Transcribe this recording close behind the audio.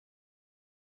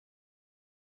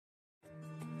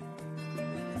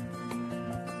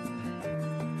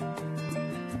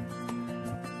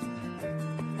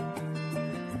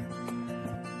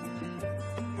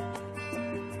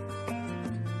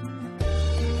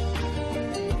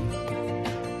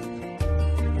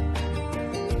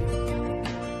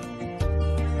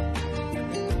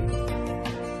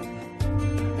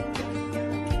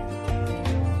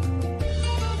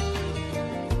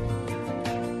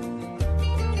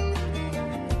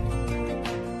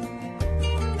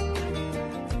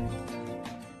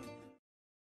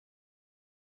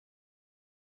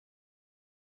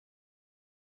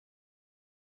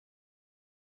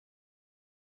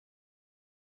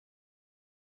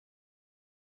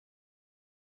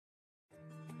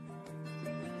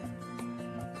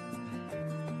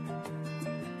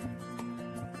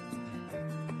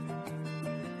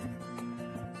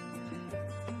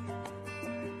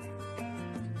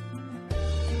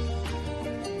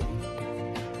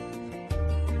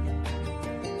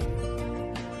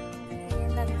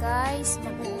Guys,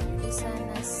 mag-uumpisa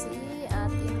na si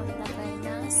ate maglagay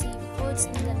ng seafoods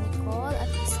nila Nicole at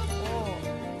Isko.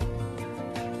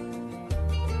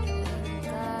 Ayan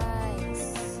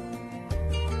guys.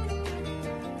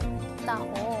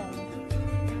 Tahong.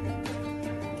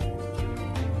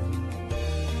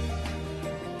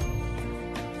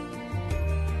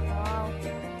 Wow.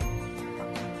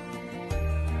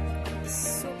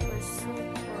 Super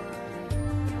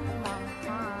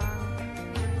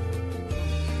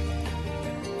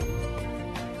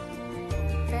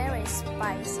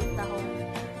spicy tahong.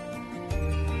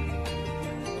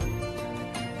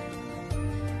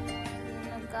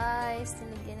 Yun na guys,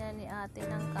 tinigyan na ni ate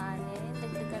ng kanin.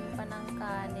 Dagdagan pa ng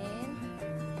kanin.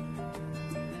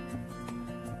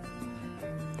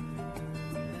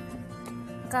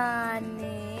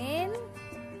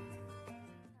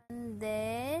 And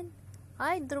then,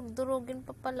 ay, durug-durugin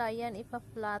pa pala yan.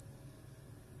 Ipa-flat.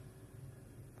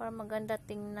 Para maganda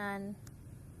tingnan.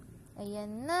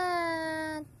 Ayan na!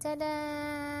 Tada!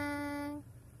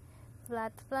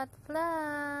 Flat, flat,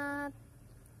 flat!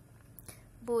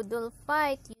 Boodle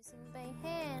fight using by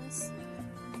hands.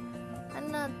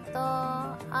 Ano to?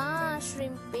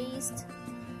 Shrimp paste.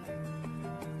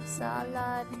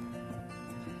 Salad.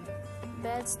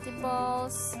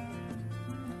 Vegetables.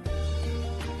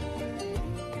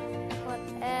 What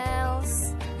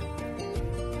else?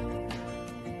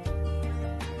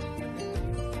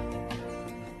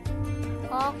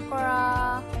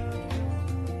 Okra,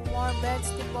 more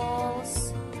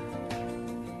vegetables,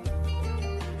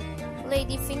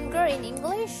 ladyfinger in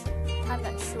English? I'm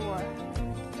not sure.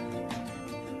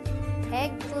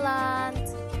 Eggplant,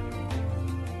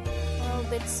 a little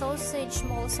bit sausage,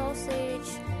 small sausage,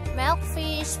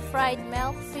 milkfish, fried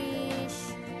milkfish,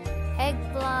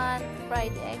 eggplant,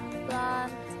 fried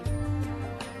eggplant.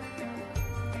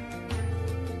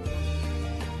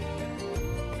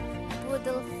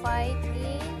 Boodle fight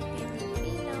in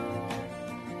Filipino.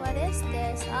 What is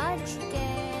this?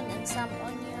 Chicken and some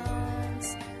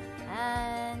onions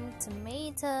and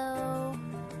tomato,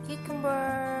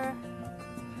 cucumber.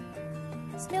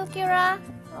 Smell Kira?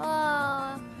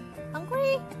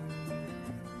 Hungry?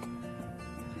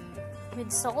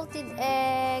 With salted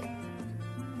egg.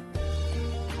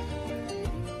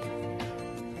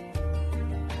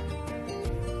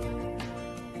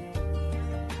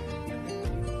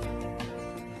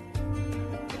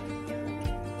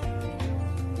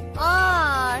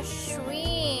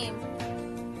 Shrimp.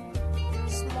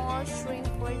 Small shrimp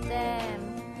for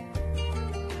them.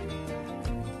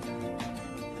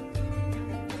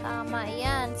 Tama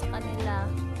yan sa kanila.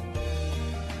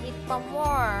 Eat pa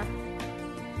more.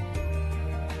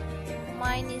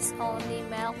 Mine is only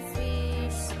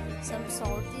milkfish, some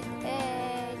salted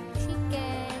egg,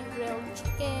 chicken, grilled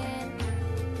chicken.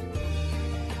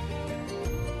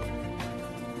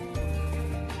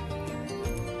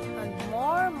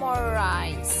 More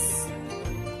rice.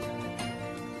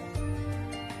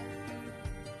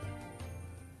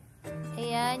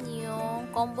 Ayan yung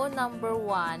combo number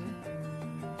 1.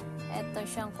 Ito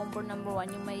siyang combo number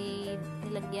 1, yung may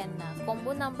nilagyan na.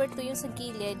 Combo number 2 yung sa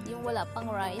gilid, yung wala pang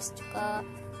rice, tsaka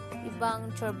ibang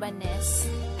chorbanes.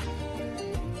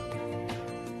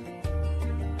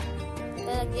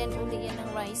 Lalagyan uli yan ng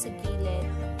rice sa gilid.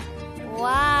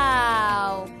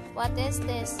 Wow! What is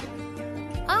this?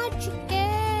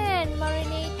 Chicken!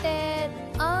 Marinated.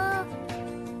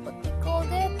 What we called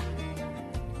it?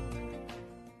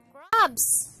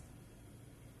 Crabs!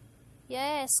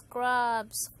 Yes,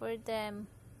 crabs for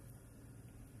them.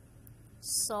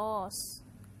 Sauce.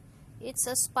 It's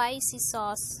a spicy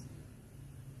sauce.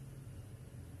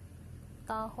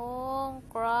 Tahong,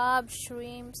 crab,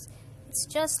 shrimps. It's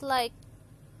just like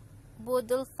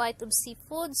Boodle fight of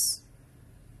seafoods.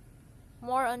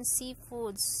 More on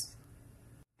seafoods.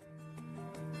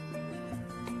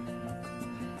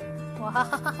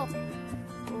 Wow!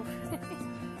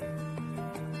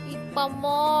 Eat pa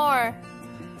more!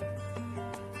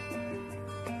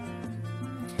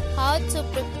 How to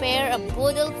prepare a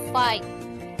Boodle fight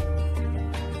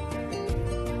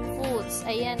foods.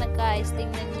 Ayan na guys,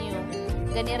 tingnan nyo.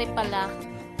 Ganiri pala.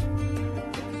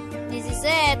 This is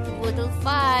it, Boodle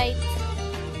fight.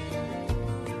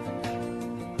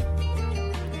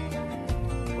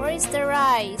 Where is the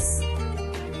rice?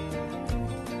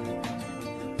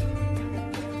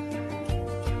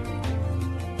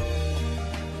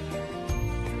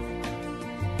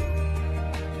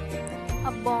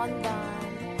 Abundant.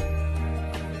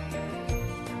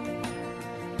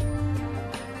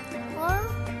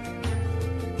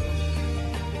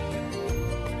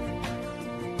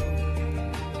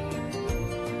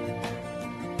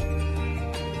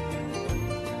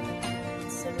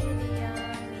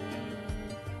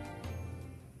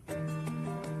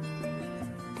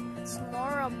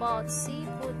 about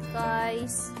seafood,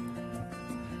 guys.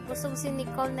 Busog si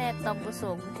Nicole neta.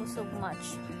 Busog. Busog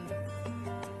much.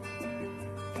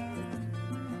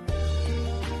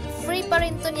 Free pa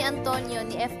rin to ni Antonio,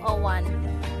 ni FO1.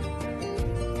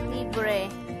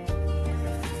 Libre.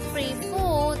 Free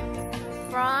food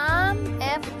from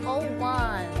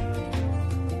FO1.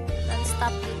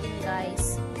 Non-stop eating,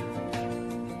 guys.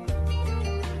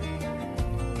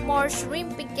 More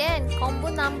shrimp again. Combo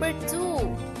number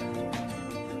 2.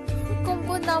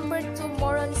 Combo number 2.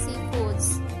 More on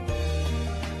seafoods.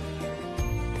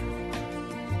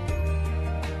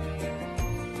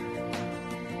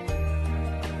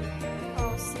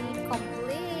 Oh, see,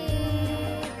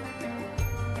 complete.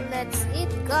 Let's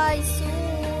eat, guys,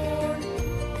 soon.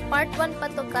 Part 1 pa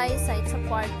to, guys. It's a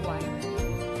part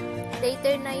 1.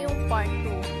 Later na yung part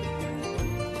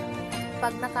 2.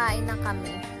 Pag nakain na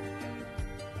kami.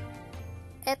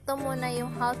 Ito muna yung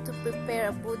how to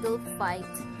prepare a boodle fight.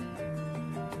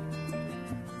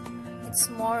 It's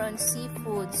more on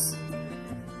seafoods.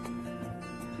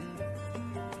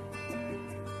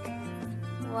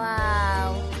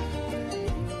 Wow!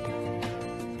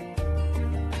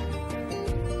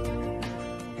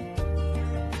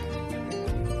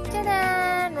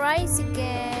 Tadaan! Rice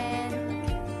again!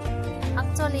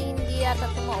 Actually, hindi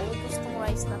yata ito maubos tong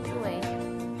rice na to eh.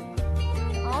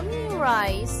 Only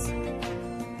rice.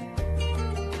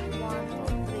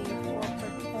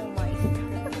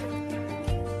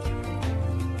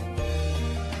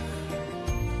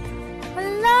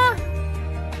 Hala!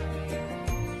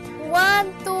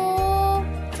 1, 2,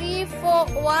 3, 4,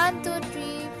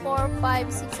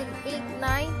 5, 6, 7, 8,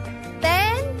 9,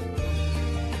 10,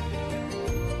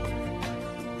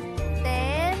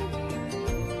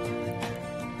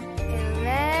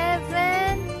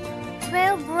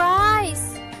 12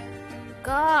 rice.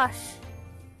 Gosh.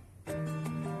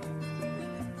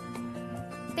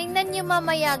 Tingnan nyo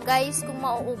mamaya, guys, kung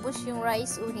mauubos yung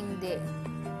rice o hindi.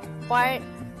 Part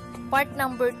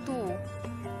number 2.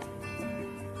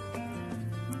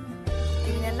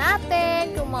 Tingnan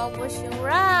natin kung maubos yung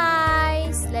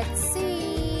rice. Let's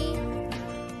see.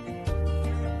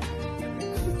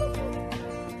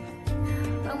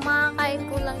 Ang makakain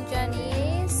ko lang dyan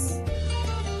is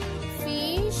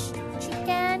fish,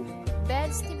 chicken,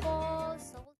 vegetables,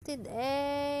 salted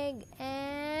egg,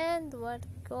 and what do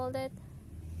you call it?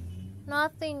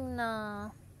 Nothing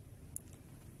na.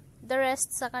 The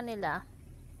rest sa kanila.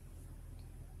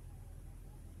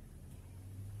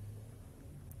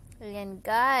 Ayan,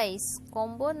 guys.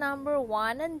 Combo number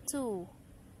 1 and 2.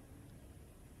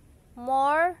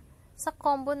 More sa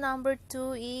combo number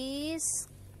 2 is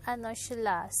ano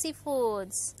sila?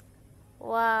 Seafoods.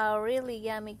 Wow, really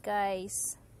yummy,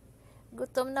 guys.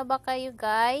 Gutom na ba kayo,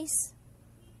 guys?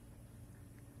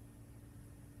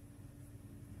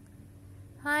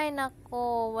 Ay,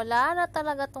 nako. Wala na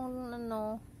talaga tong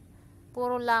ano.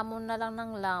 Puro lamon na lang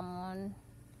ng lamon.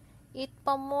 Eat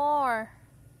pa more.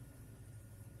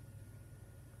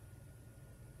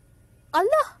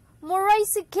 Ala! More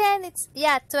rice again. It's,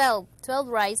 yeah, 12.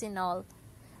 12 rice in all.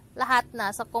 Lahat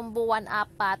na. Sa combo 1,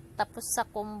 4. Tapos sa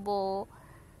combo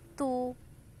 2,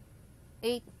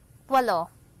 8,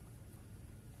 8.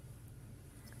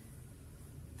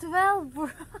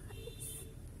 12 rice.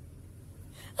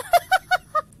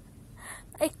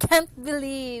 I can't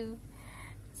believe.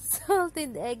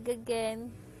 Salted egg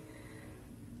again.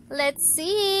 Let's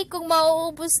see kung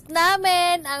mauubos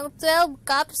namin ang 12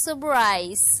 cups of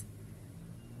rice.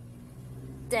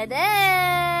 Tadaan!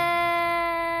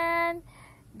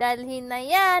 Dalhin na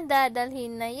yan,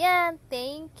 dadalhin na yan.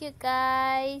 Thank you,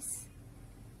 guys.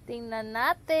 Tingnan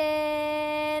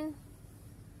natin.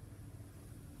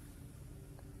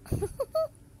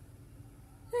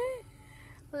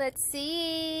 Let's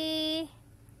see.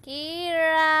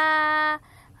 Kira.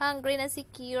 Hungry na si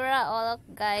Kira. All of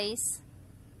guys.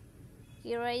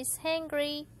 Kira is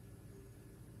hungry.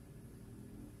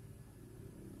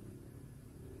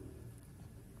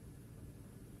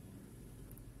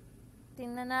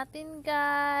 Tingnan natin,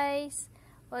 guys.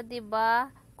 O,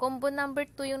 diba? Combo number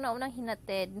 2 yung naunang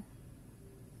hinatid.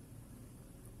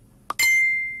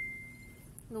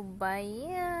 Ano ba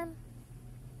yan?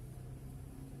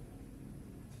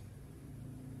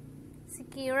 Si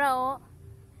Kira, oh.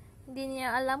 Hindi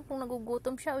niya alam kung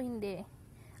nagugutom siya o hindi.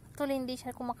 Actually, hindi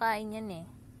siya kumakain yan, eh.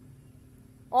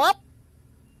 Op!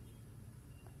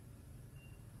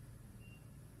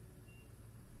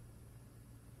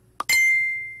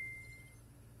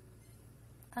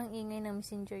 Ang ingay ng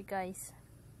messenger, guys.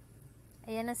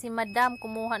 Ayan na si Madam.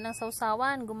 Kumuha ng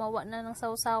sausawan. Gumawa na ng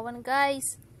sausawan,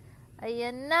 guys.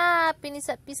 Ayan na.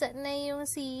 Pinisa-pisa na yung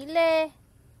sile.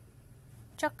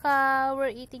 Tsaka, we're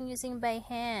eating using by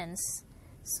hands.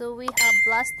 So, we have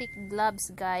plastic gloves,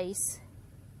 guys.